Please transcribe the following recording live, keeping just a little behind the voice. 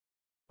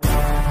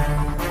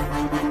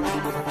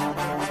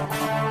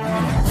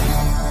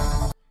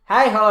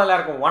Hi, hello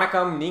எல்லாருக்கும்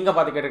வணக்கம். நீங்க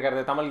பாத்துக்கிட்டு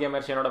இருக்கிறது தமிழ்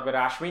கேமர்ஸ். என்னோட பேர்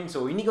அஸ்வின். சோ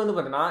இன்னைக்கு வந்து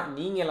பாத்தீங்கன்னா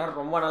நீங்க எல்லாரும்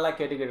ரொம்ப நல்லா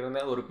கேட்டுக்கிட்டு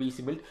இருந்த ஒரு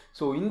பிசி பில்ட்.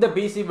 சோ இந்த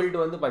பிசி பில்ட்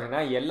வந்து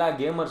பாத்தீங்கன்னா எல்லா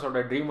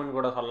கேமர்ஸோட ட்ரீம்னு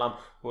கூட சொல்லலாம்.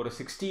 ஒரு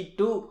 60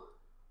 to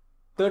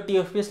 30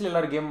 FPS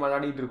எல்லாரும் கேம்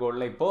விளையாடிட்டு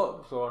இருக்கோம்ல இப்போ.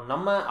 ஸோ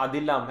நம்ம அது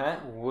இல்லாமல்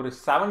ஒரு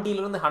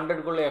 70லேருந்து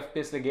 100க்குள்ள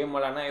FPSல கேம்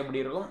விளையாடினா எப்படி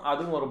இருக்கும்,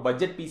 அதுவும் ஒரு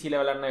பட்ஜெட்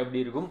பிசியில் விளையாடினா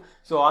எப்படி இருக்கும்.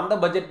 ஸோ அந்த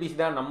பட்ஜெட் பிசி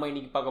தான் நம்ம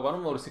இன்னைக்கு பார்க்க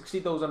போகிறோம். ஒரு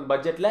 60,000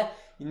 பட்ஜெட்டில்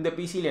இந்த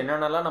பிசியில்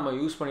என்னென்னலாம் நம்ம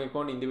யூஸ்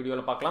பண்ணியிருக்கோம்னு இந்த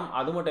வீடியோவில் பார்க்கலாம்.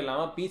 அது மட்டும்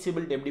இல்லாமல் பிசி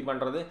பில்ட் எப்படி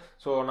பண்ணுறது,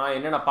 ஸோ நான்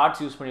என்னென்ன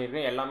பார்ட்ஸ் யூஸ்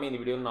பண்ணியிருக்கேன் எல்லாமே இந்த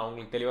வீடியோவில் நான்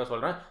உங்களுக்கு தெளிவாக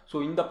சொல்கிறேன்.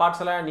 ஸோ இந்த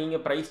பார்ட்ஸ் எல்லாம்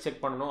நீங்கள் ப்ரைஸ்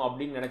செக் பண்ணணும்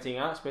அப்படின்னு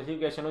நினச்சிங்க,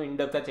 ஸ்பெசிஃபிகேஷனும்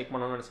இன்டெப்த்தாக செக்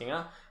பண்ணணும்னு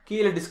நினச்சிங்கன்னா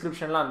கீழே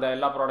டிஸ்கிரிப்ஷனில் அந்த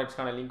எல்லா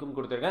ப்ராடக்ட்ஸ்க்கான லிங்க்கும்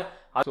கொடுத்துருக்கேன்.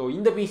 ஸோ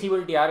இந்த பிசி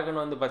பில்ட்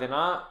யாருக்குன்னு வந்து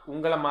பார்த்தீங்கன்னா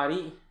உங்களை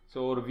மாதிரி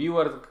ஸோ ஒரு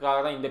வியூவர்ஸுக்காக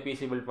தான் இந்த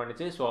பிசி பில்ட்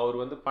பண்ணிச்சு. ஸோ அவர்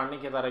வந்து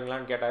பண்ணிக்க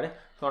தரீங்களான்னு கேட்டார்.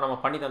 ஸோ நம்ம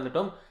பண்ணி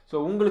தந்துட்டோம். ஸோ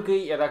உங்களுக்கு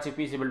ஏதாச்சும்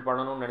பிசி பில்ட்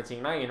பண்ணணும்னு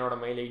நினச்சிங்கன்னா என்னோட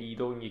மெயில் ஐடி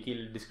இதோ இங்கே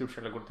கீழே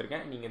டிஸ்கிரிப்ஷனில்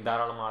கொடுத்துருக்கேன். நீங்கள்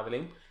தாராளமாக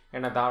அதுலேயும்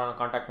என்ன தாராளமாக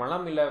காண்டாக்ட்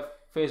பண்ணலாம். இல்லை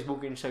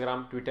ஃபேஸ்புக்,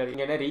 இன்ஸ்டாகிராம், ட்விட்டர்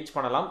இங்கே ரீச்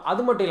பண்ணலாம்.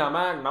 அது மட்டும்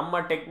இல்லாமல்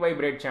நம்ம டெக்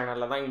வைப்ரேட்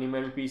சேனலில் தான்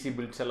இனிமேல் பிசி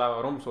பில்ட்ஸ் எல்லாம்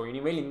வரும். ஸோ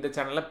இனிமேல் இந்த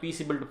சேனலில்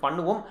பிசி பில்ட்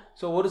பண்ணுவோம்.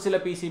 ஸோ ஒரு சில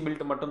பிசி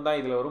பில்ட் மட்டும்தான்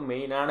இதில் வரும்.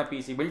 மெயினான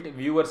பிசி பில்ட்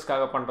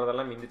வியூவர்ஸ்க்காக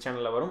பண்ணுறதெல்லாம் இந்த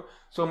சேனலில் வரும்.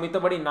 ஸோ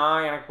மித்தபடி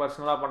நான் எனக்கு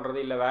பர்சனலாக பண்ணுறது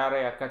இல்லை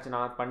வேறு யாருக்காச்சும்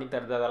நான் பண்ணி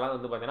தருது அதெல்லாம்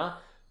வந்து பார்த்தீங்கன்னா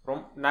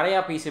நிறையா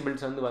பிசி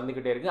பில்ட்ஸ் வந்து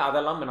வந்துக்கிட்டே இருக்குது.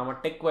 அதெல்லாம் நம்ம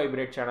டெக்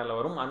வைப்ரேட் சேனலில்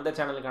வரும். அந்த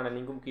சேனலுக்கான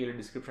லிங்க்கும் கீழே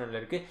டிஸ்கிரிப்ஷனில்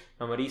இருக்குது.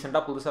 நம்ம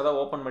ரீசெண்டாக புதுசாக தான்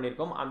ஓப்பன்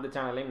பண்ணியிருக்கோம். அந்த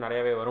சேனல்லையும்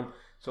நிறையவே வரும்.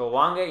 ஸோ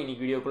வாங்க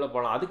இன்னைக்கு வீடியோக்குள்ளே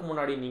போகலாம். அதுக்கு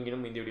முன்னாடி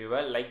நீங்களும் இந்த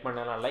வீடியோவை லைக்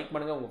பண்ணலாம், லைக்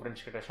பண்ணுங்கள், உங்கள்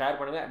ஃப்ரெண்ட்ஸ் கிட்ட ஷேர்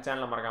பண்ணுங்கள்,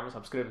 சேனலை மறக்காமல்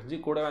சப்ஸ்கிரைப் செஞ்சு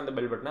கூடவே அந்த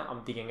பெல் பட்டனை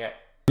அமுத்திக்கங்க.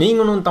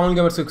 நீங்களும் தமிழ்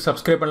கேமர்ஸுக்கு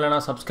சப்ஸ்கிரைப்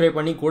பண்ணலன்னா சப்ஸ்கிரைப்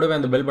பண்ணி கூடவே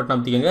அந்த பெல் பட்டன்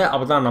அமுத்திக்கங்க.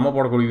 அப்போ தான் நம்ம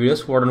போடக்கூடிய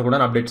வீடியோஸ்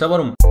உடனுக்குடன் அப்டேட்ஸாக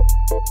வரும்.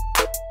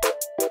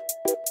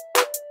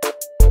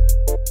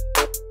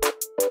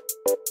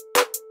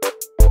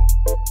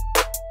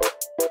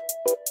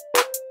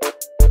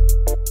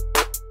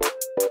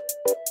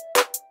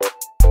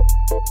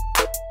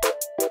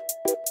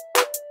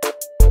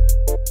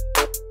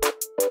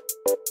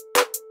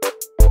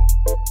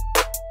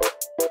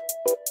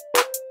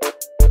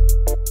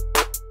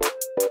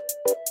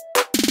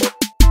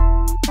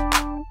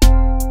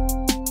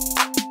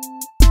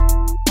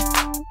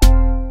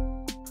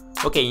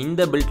 ஓகே,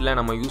 இந்த பில்ட்டில்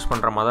நம்ம யூஸ்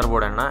பண்ணுற மதர்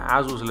போர்டு என்ன,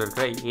 ஆசூஸில்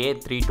இருக்கிற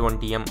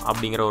A320M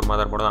அப்படிங்கிற ஒரு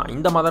மதர் போர்டு தான்.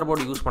 இந்த மதர்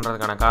போர்டு யூஸ்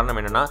பண்ணுறதுக்கான காரணம்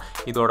என்னென்னா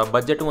இதோட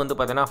பட்ஜெட்டும் வந்து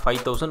பார்த்தீங்கன்னா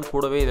 5,000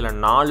 கூடவே இதில்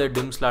 4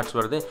 டிம் ஸ்லாட்ஸ்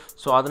வருது.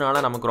 ஸோ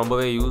அதனால நமக்கு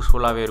ரொம்பவே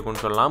யூஸ்ஃபுல்லாகவே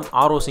இருக்கும்னு சொல்லலாம்.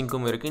 ஆர்ஓ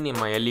சிங்க்கும் இருக்குது,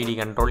 நம்ம எல்இடி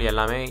கண்ட்ரோல்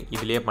எல்லாமே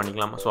இதிலே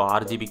பண்ணிக்கலாம். ஸோ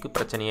RGBக்கு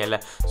பிரச்சனையே இல்லை.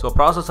 ஸோ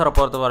ப்ராசஸரை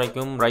பொறுத்த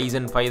வரைக்கும்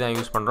Ryzen 5 தான்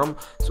யூஸ் பண்ணுறோம்.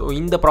 ஸோ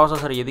இந்த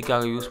ப்ராசஸர்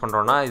எதுக்காக யூஸ்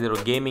பண்ணுறோன்னா இது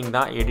ஒரு கேமிங்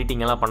தான்,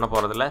 எடிட்டிங் எல்லாம் பண்ண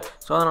போகிறதில்ல.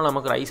 ஸோ அதனால்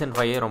நமக்கு Ryzen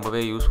 5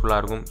 ரொம்பவே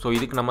யூஸ்ஃபுல்லாக இருக்கும். ஸோ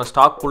இதுக்கு நம்ம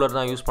ஸ்டாக் கூலர்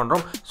தான் யூஸ் பண்ணுறோம்.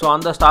 ஸோ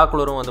அந்த ஸ்டாக்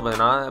கூலரும் வந்து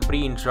பார்த்தீங்கன்னா ப்ரீ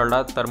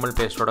இன்ஸ்டால்டாக தெர்மல்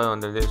பேஸ்ட்டோட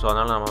வந்துடுது. ஸோ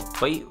அதனால் நம்ம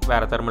போய்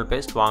வேறு தெர்மல்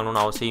பேஸ்ட் வாங்கணும்னு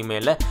அவசியமே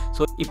இல்லை.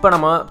 ஸோ இப்போ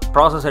நம்ம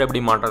ப்ராசஸர்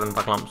எப்படி மாட்டுறதுன்னு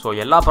பார்க்கலாம். ஸோ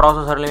எல்லா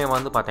ப்ராசஸர்லேயுமே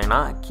வந்து பார்த்தீங்கன்னா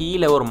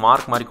கீழே ஒரு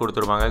மார்க் மாதிரி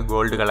கொடுத்துருப்பாங்க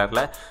கோல்டு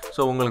கலரில்.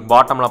 ஸோ உங்களுக்கு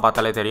பாட்டமில்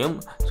பார்த்தாலே தெரியும்.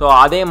 ஸோ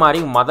அதே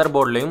மாதிரி மதர்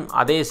போர்ட்லேயும்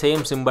அதே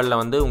சேம் சிம்பிளில்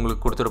வந்து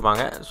உங்களுக்கு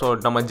கொடுத்துருப்பாங்க. ஸோ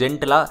நம்ம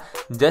ஜென்டலாக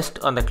ஜஸ்ட்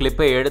அந்த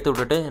கிளிப்பை எடுத்து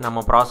விட்டுட்டு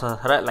நம்ம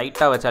ப்ராசஸரை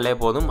லைட்டாக வச்சாலே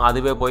போதும்,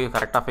 அதுவே போய்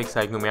கரெக்டாக ஃபிக்ஸ்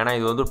ஆகிக்கும். ஏன்னா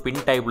இது வந்து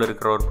பின் டைப்பில்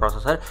இருக்கிற ஒரு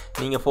ப்ராசஸர்.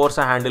 நீங்கள்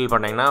ஃபோர்ஸாக ஹேண்டில்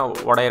பண்ணிங்கன்னா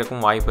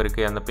உடையறக்கும் வாய்ப்பு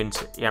இருக்குது அந்த பின்ஸ்.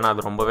 ஏன்னா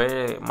அது ரொம்பவே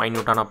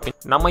மைன்யூட்டான பின்.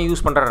 நம்ம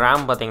யூஸ் பண்ணுற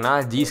ரேம் பார்த்தீங்கன்னா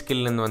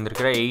G-Skillலேருந்து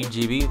வந்திருக்கிற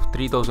 8GB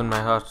 3000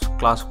 MHz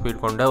கிளாக்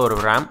ஸ்பீட் கொண்ட ஒரு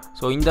ரேம்.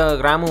 ஸோ இந்த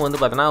ரேமும் வந்து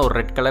பார்த்தீங்கன்னா ஒரு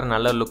ரெட் கலர்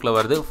நல்ல லுக்கில்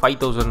வருது.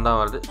 5000 தான்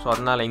வருது. ஸோ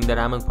அதனால் இந்த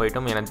ரேமுக்கு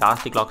போய்ட்டும் எனக்கு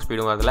ஜாஸ்தி கிளாக்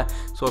ஸ்பீடும் வரதில்ல.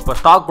 ஸோ இப்போ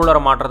ஸ்டாக்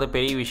குள்ளர மாட்டுறது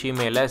பெரிய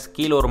விஷயமே இல்லை.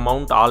 கீழே ஒரு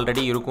மவுண்ட்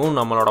ஆல்ரெடி இருக்கும்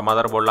நம்மளோட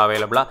மதர் போர்டில்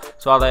அவைலபிளாக.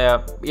 ஸோ அதை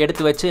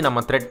எடுத்து வச்சு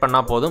நம்ம த்ரெட்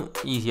பண்ணால் போதும்,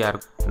 ஈஸியாக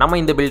இருக்கும். நம்ம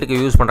இந்த பில்டுக்கு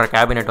யூஸ் பண்ணுற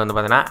கேபினெட் வந்து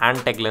பார்த்தீங்கன்னா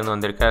ஆன்டெக்லேருந்து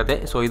வந்திருக்கிறது.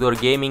 ஸோ இது ஒரு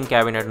கேமிங்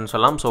கேபினெட்னு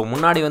சொல்லலாம். ஸோ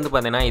முன்னாடி வந்து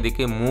பார்த்தீங்கன்னா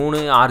இதுக்கு 3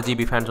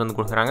 RGB ஃபேன்ஸ் வந்து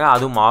கொடுக்குறாங்க,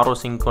 அதுவும் ஆர்ஓ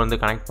சிங்க் வந்து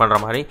கனெக்ட் பண்ணுற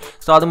மாதிரி.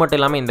 ஸோ அது மட்டும்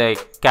இல்லாமல் இந்த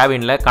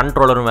கேபினில்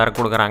கண்ட்ரோலரும் வேறு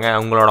கொடுக்குறாங்க.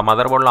 உங்களோட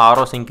மதர் போர்டில்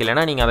ஆர்ஓ சிங்க்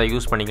இல்லைன்னா நீங்கள் அதை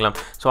யூஸ் பண்ணிக்கலாம்.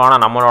 ஸோ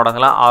ஆனால்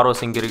நம்மளோடதில் ஆர்ஓ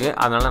சிங்க் இருக்குது,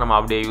 அதனால் நம்ம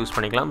அப்படியே யூஸ்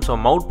பண்ணிக்கலாம். ஸோ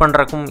மவுண்ட்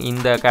பண்ணுறக்கும்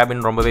இந்த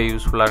கேபின் ரொம்பவே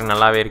யூஸ்ஃபுல்லாக இருக்குது,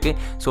 நல்லாவே இருக்குது.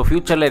 ஸோ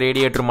ஃபியூச்சரில்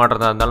ரேடியேட்டர்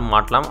மாட்டுறதா இருந்தாலும்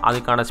மாட்டலாம்,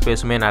 அதுக்கான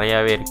ஸ்பேஸுமே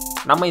நிறையாவே இருக்குது.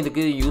 நம்ம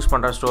இதுக்கு யூஸ்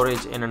பண்ணுற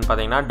ஸ்டோரேஜ் என்னென்னு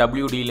பார்த்தீங்கன்னா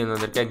WD-லேருந்து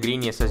வந்திருக்க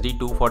க்ரீன் SSD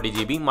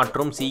 240GB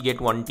மற்றும்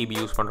Seagate 1TB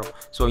யூஸ் பண்ணுறோம்.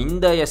 ஸோ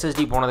இந்த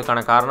SSD போனதுக்கான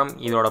காரணம்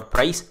இதோட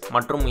ப்ரைஸ்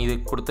மற்றும் இது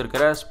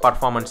கொடுத்துருக்கிற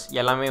பர்ஃபார்மன்ஸ்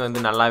எல்லாமே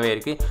வந்து நல்லாவே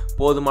இருக்குது,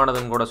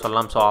 போதுமானதுன்னு கூட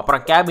சொல்லலாம். ஸோ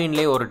அப்புறம்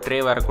கேபின்லேயே ஒரு ட்ரே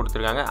வேறு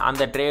கொடுத்துருக்காங்க.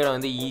 அந்த ட்ரேயில்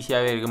வந்து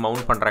ஈஸியாகவே இருக்குது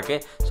மவுண்ட் பண்ணுறக்கு.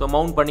 ஸோ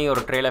மவுண்ட் பண்ணி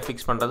ஒரு ட்ரேயில்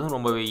ஃபிக்ஸ் பண்ணுறதும்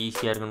ரொம்பவே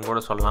ஈஸியாக இருக்குன்னு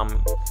கூட சொல்லலாம்.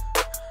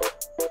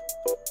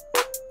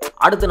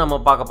 அடுத்து நம்ம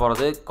பார்க்க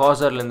போகிறது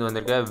காசர்லேருந்து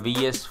வந்திருக்க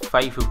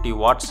VS550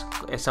 watts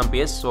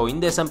SMPS. ஸோ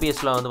இந்த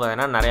SMPSல வந்து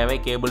பார்த்தீங்கன்னா நிறையாவே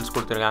கேபிள்ஸ்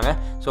கொடுத்துருக்காங்க.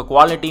 ஸோ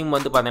குவாலிட்டியும்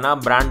வந்து பார்த்தீங்கன்னா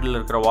பிராண்டில்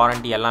இருக்கிற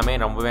வாரண்ட்டி எல்லாமே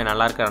ரொம்பவே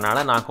நல்லா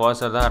இருக்கிறதுனால நான்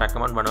காசர் தான்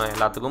ரெக்கமெண்ட் பண்ணுவேன்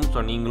எல்லாத்துக்கும்.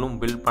 ஸோ நீங்களும்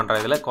பில்ட்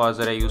பண்ணுறதுல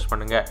காசரை யூஸ்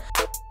பண்ணுங்கள்.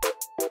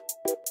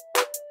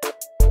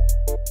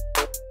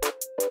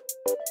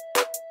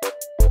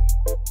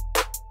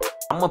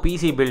 நம்ம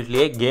பிசி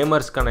பில்ட்லேயே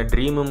கேமர்ஸ்க்கான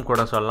ட்ரீமும்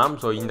கூட சொல்லலாம்.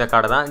 ஸோ இந்த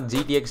கார்டு தான்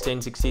GTX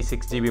 1060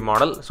 6GB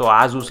மாடல். ஸோ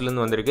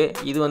ஆசூஸ்லேருந்து வந்திருக்கு.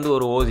 இது வந்து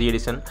ஒரு ஓசி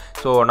எடிஷன்.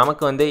 ஸோ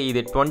நமக்கு வந்து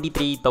இது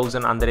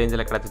 23,000 அந்த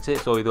ரேஞ்சில் கிடச்சிச்சு.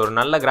 ஸோ இது ஒரு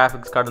நல்ல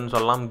கிராஃபிக்ஸ் கார்டுன்னு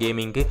சொல்லலாம்.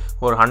 கேமிங்க்கு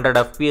ஒரு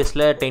 100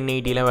 FPSல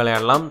 1080ல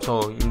விளையாடலாம். ஸோ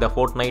இந்த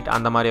Fortnite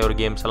அந்த மாதிரி ஒரு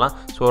கேம்ஸ் எல்லாம்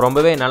ஸோ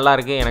ரொம்பவே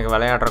நல்லாயிருக்கு. எனக்கு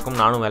விளையாடுறக்கும்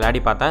நானும்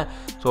விளையாடி பார்த்தேன்.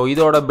 ஸோ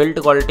இதோட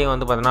பில்ட் குவாலிட்டியும்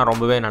வந்து பார்த்தீங்கன்னா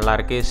ரொம்பவே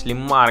நல்லாயிருக்கு,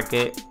 ஸ்லிம்மாக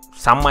இருக்குது,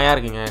 செம்மையாக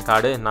இருக்குங்க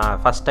கார்டு. நான்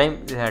ஃபஸ்ட் டைம்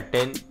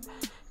 1050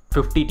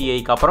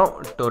 Tiக்கு அப்புறம்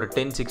ஒரு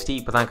 1060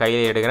 இப்போ தான்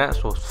கையில் எடுக்கிறேன்.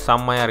 ஸோ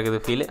செம்மையாக இருக்குது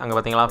ஃபீல். அங்கே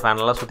பார்த்தீங்களா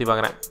ஃபேனெல்லாம் சுற்றி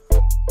பார்க்குறேன்.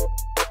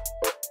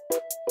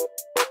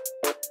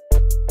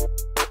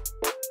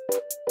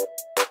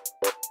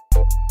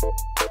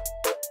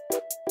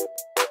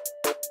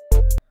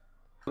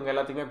 உங்கள்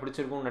எல்லாத்துக்குமே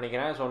பிடிச்சிருக்கும்னு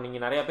நினைக்கிறேன். ஸோ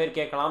நீங்கள் நிறைய பேர்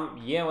கேட்கலாம்,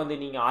 ஏன் வந்து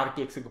நீங்கள்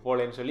RTXக்கு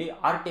போகலன்னு சொல்லி.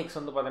 RTX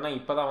வந்து பார்த்தீங்கன்னா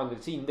இப்போ தான்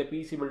வந்துருச்சு. இந்த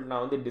பிசி பில்ட்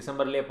நான் வந்து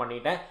டிசம்பர்லேயே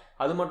பண்ணிட்டேன்.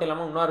 அது மட்டும்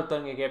இல்லாமல்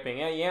இன்னொருத்தவங்க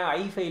கேட்பீங்க, ஏன்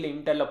i5ல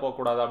இன்டெல்ல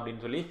போகக்கூடாது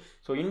அப்படின்னு சொல்லி.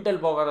 ஸோ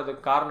இன்டெல்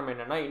போகாததுக்கு காரணம்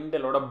என்னென்னா,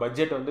 இன்டெலோட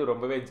பட்ஜெட் வந்து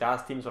ரொம்பவே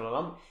ஜாஸ்தின்னு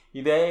சொல்லலாம்.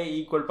 இதே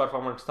ஈக்குவல்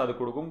பர்ஃபார்மன்ஸ் தான் அது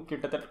கொடுக்கும்.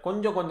 கிட்டத்தட்ட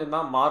கொஞ்சம்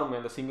தான் மாறும்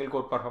அந்த சிங்கிள்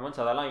கோர்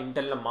பர்ஃபார்மன்ஸ், அதெல்லாம்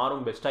இன்டெல்லில்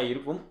மாறும், பெஸ்ட்டாக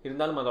இருக்கும்.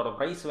 இருந்தாலும் அதோட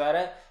ப்ரைஸ்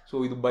வேறு. ஸோ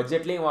இது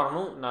பட்ஜெட்லேயும்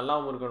வரணும்,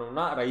 நல்லாவும்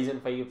இருக்கணும்னா Ryzen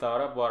 5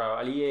 தவிர போகிற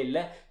வழியே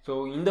இல்லை. ஸோ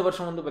இந்த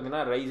வருஷம் வந்து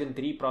பார்த்திங்கன்னா Ryzen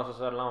 3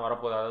 ப்ராசஸர்லாம்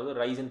வரப்போகுது. அதாவது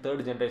Ryzen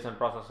 3rd ஜென்ரேஷன்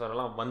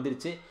ப்ராசஸர்லாம்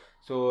வந்துருச்சு.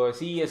 ஸோ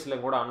CESல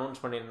கூட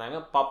அனௌன்ஸ் பண்ணியிருந்தாங்க.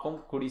 பார்ப்போம்,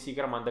 கூடி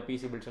சீக்கிரம் அந்த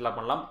பிசி பில்ட்ஸ் எல்லாம்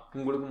பண்ணலாம்.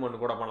 உங்களுக்கும்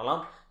ஒன்று கூட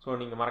பண்ணலாம். ஸோ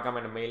நீங்கள்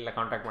மறக்காமல் என்ன மெயிலில்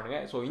காண்டாக்ட்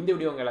பண்ணுங்கள். ஸோ இந்த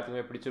வீடியோ உங்கள்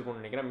எல்லாத்துக்குமே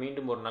பிடிச்சிருக்கும்னு நினைக்கிறேன்.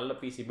 மீண்டும் ஒரு நல்ல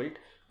பிசி பில்ட்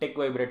டெக்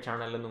வைப்ரேட்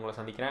சேனல்லேருந்து உங்களை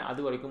சந்திக்கிறேன்.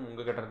 அது வரைக்கும்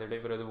உங்கள் கிட்ட இருந்து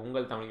விடைபெறுவது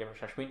உங்கள் தமிழ்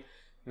கேமர் அஸ்வின்.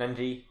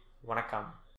 நன்றி, வணக்கம்.